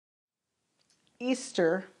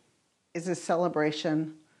Easter is a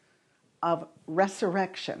celebration of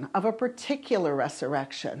resurrection, of a particular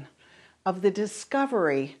resurrection, of the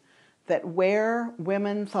discovery that where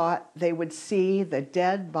women thought they would see the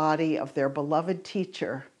dead body of their beloved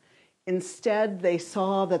teacher, instead they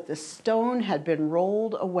saw that the stone had been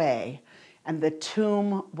rolled away and the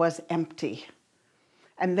tomb was empty.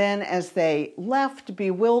 And then as they left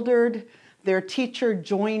bewildered, their teacher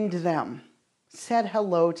joined them, said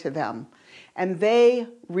hello to them, and they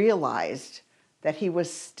realized that he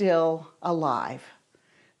was still alive,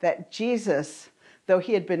 that Jesus, though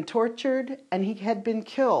he had been tortured and he had been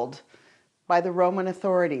killed by the Roman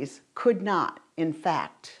authorities, could not, in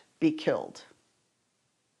fact, be killed.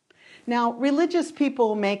 Now, religious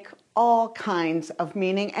people make all kinds of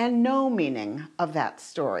meaning and no meaning of that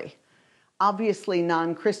story. Obviously,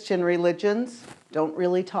 non-Christian religions don't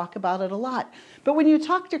really talk about it a lot. But when you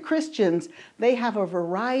talk to Christians, they have a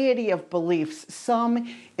variety of beliefs,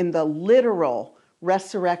 some in the literal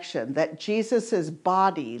resurrection, that Jesus'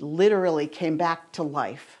 body literally came back to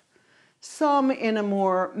life. Some in a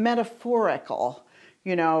more metaphorical,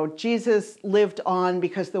 Jesus lived on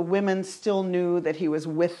because the women still knew that he was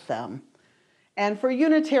with them. And for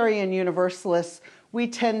Unitarian Universalists, we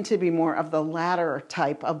tend to be more of the latter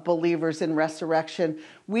type of believers in resurrection.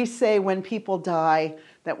 We say when people die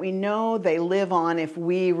that we know they live on if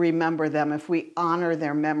we remember them, if we honor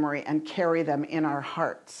their memory and carry them in our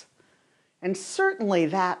hearts. And certainly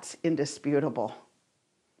that's indisputable.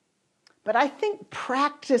 But I think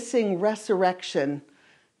practicing resurrection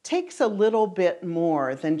takes a little bit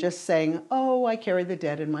more than just saying, oh, I carry the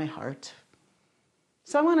dead in my heart.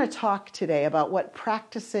 So I want to talk today about what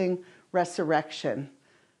practicing resurrection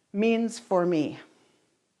means for me.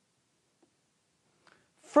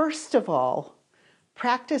 First of all,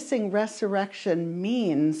 practicing resurrection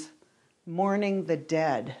means mourning the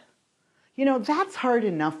dead. That's hard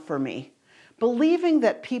enough for me. Believing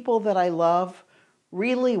that people that I love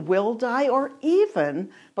really will die, or even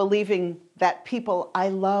believing that people I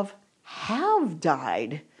love have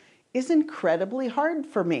died, is incredibly hard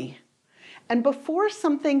for me. And before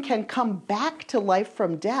something can come back to life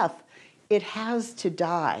from death, it has to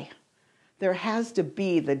die. There has to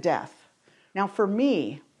be the death. Now for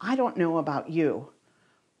me, I don't know about you,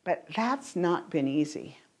 but that's not been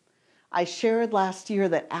easy. I shared last year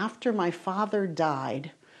that after my father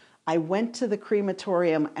died, I went to the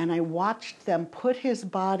crematorium and I watched them put his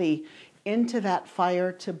body into that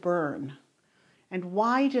fire to burn. And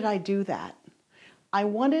why did I do that? I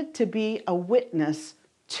wanted to be a witness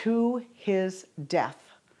to his death.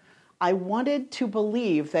 I wanted to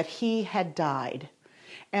believe that he had died.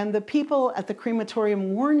 And the people at the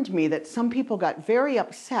crematorium warned me that some people got very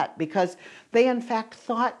upset because they in fact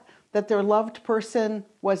thought that their loved person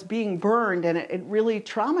was being burned, and it really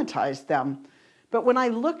traumatized them. But when I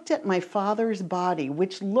looked at my father's body,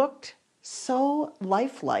 which looked so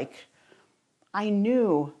lifelike, I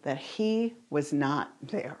knew that he was not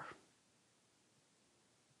there.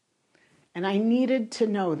 And I needed to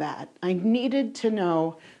know that. I needed to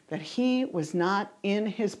know that he was not in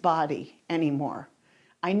his body anymore.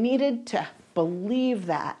 I needed to believe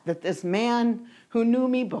that this man who knew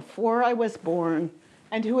me before I was born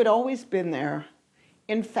and who had always been there,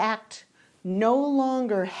 in fact, no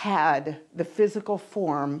longer had the physical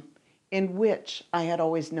form in which I had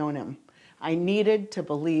always known him. I needed to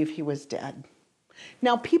believe he was dead.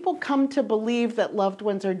 Now, people come to believe that loved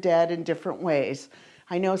ones are dead in different ways.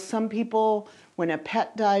 I know some people, when a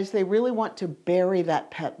pet dies, they really want to bury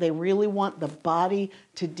that pet. They really want the body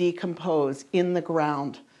to decompose in the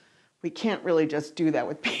ground. We can't really just do that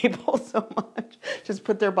with people so much. Just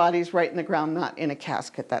put their bodies right in the ground, not in a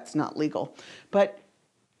casket. That's not legal. But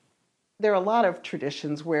there are a lot of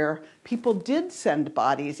traditions where people did send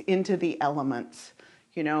bodies into the elements,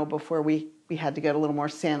 before we had to get a little more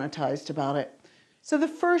sanitized about it. So the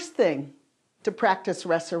first thing to practice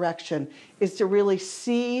resurrection is to really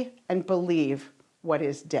see and believe what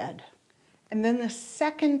is dead. And then the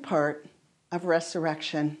second part of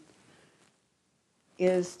resurrection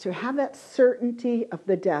is to have that certainty of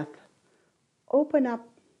the death open up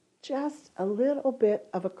just a little bit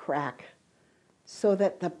of a crack so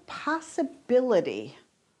that the possibility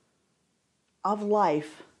of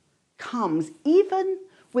life comes even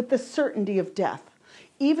with the certainty of death.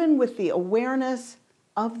 Even with the awareness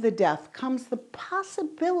of the death comes the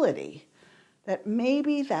possibility that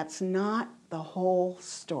maybe that's not the whole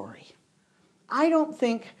story. I don't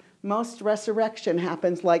think most resurrection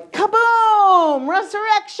happens like, kaboom,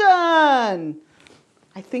 resurrection!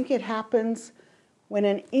 I think it happens when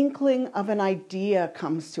an inkling of an idea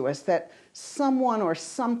comes to us, that someone or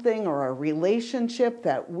something or a relationship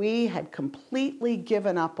that we had completely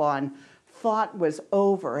given up on, thought was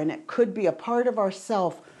over, and it could be a part of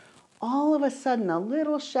ourself, all of a sudden a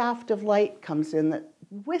little shaft of light comes in that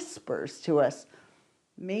whispers to us,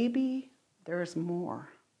 maybe there's more.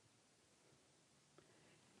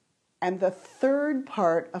 And the third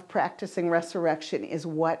part of practicing resurrection is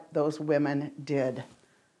what those women did.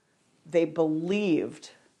 They believed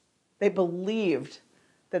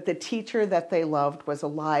that the teacher that they loved was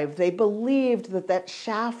alive. They believed that that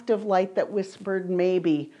shaft of light that whispered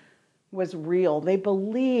maybe was real. They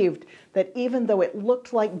believed that even though it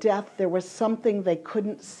looked like death, there was something they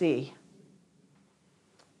couldn't see.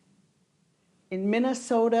 In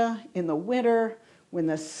Minnesota, in the winter, when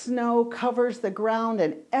the snow covers the ground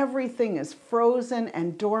and everything is frozen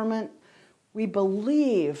and dormant, we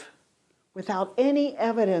believe, without any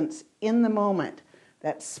evidence in the moment,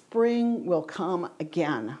 that spring will come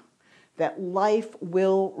again, that life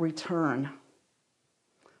will return.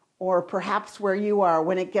 Or perhaps where you are,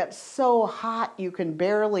 when it gets so hot you can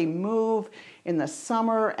barely move in the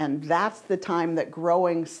summer, and that's the time that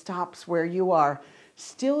growing stops where you are.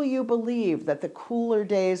 Still you believe that the cooler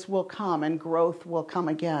days will come and growth will come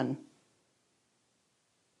again.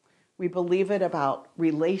 We believe it about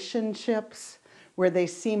relationships where they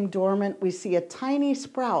seem dormant. We see a tiny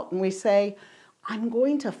sprout and we say, I'm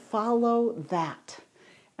going to follow that.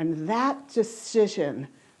 And that decision,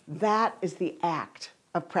 that is the act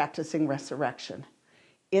of practicing resurrection.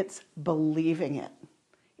 It's believing it.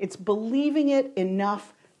 It's believing it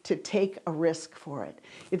enough to take a risk for it.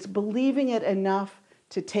 It's believing it enough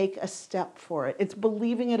to take a step for it. It's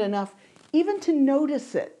believing it enough even to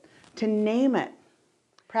notice it, to name it.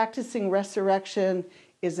 Practicing resurrection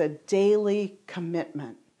is a daily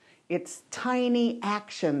commitment. It's tiny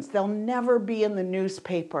actions. They'll never be in the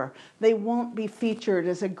newspaper. They won't be featured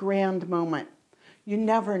as a grand moment. You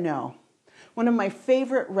never know. One of my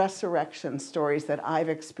favorite resurrection stories that I've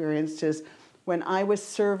experienced is when I was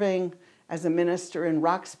serving as a minister in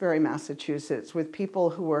Roxbury, Massachusetts, with people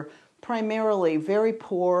who were primarily very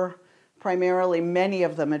poor. Primarily, many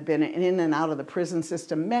of them had been in and out of the prison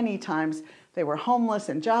system many times. They were homeless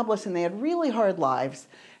and jobless, and they had really hard lives.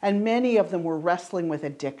 And many of them were wrestling with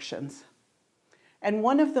addictions. And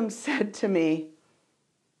one of them said to me,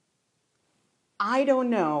 I don't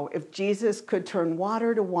know if Jesus could turn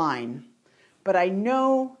water to wine, but I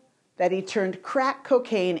know that he turned crack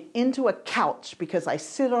cocaine into a couch because I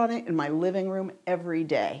sit on it in my living room every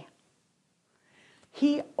day.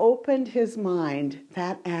 He opened his mind,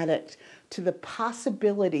 that addict, to the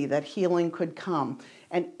possibility that healing could come.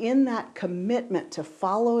 And in that commitment to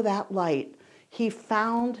follow that light, he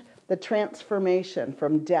found the transformation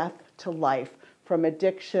from death to life, from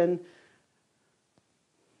addiction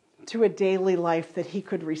to a daily life that he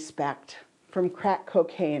could respect, from crack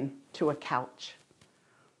cocaine to a couch.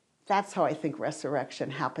 That's how I think resurrection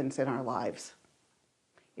happens in our lives.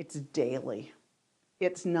 It's daily.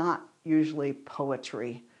 It's not usually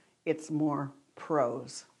poetry. It's more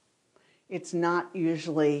prose. It's not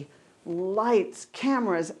usually lights,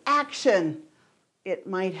 cameras, action. It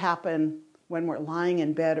might happen when we're lying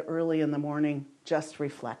in bed early in the morning, just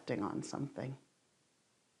reflecting on something.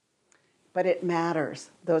 But it matters.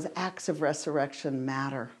 Those acts of resurrection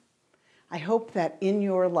matter. I hope that in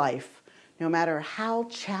your life, no matter how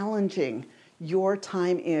challenging your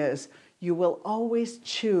time is, you will always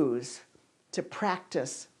choose to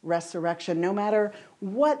practice resurrection, no matter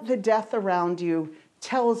what the death around you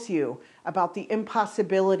tells you about the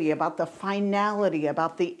impossibility, about the finality,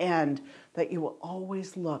 about the end, that you will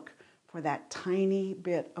always look for that tiny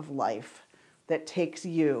bit of life that takes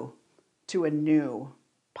you to a new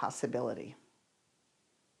possibility.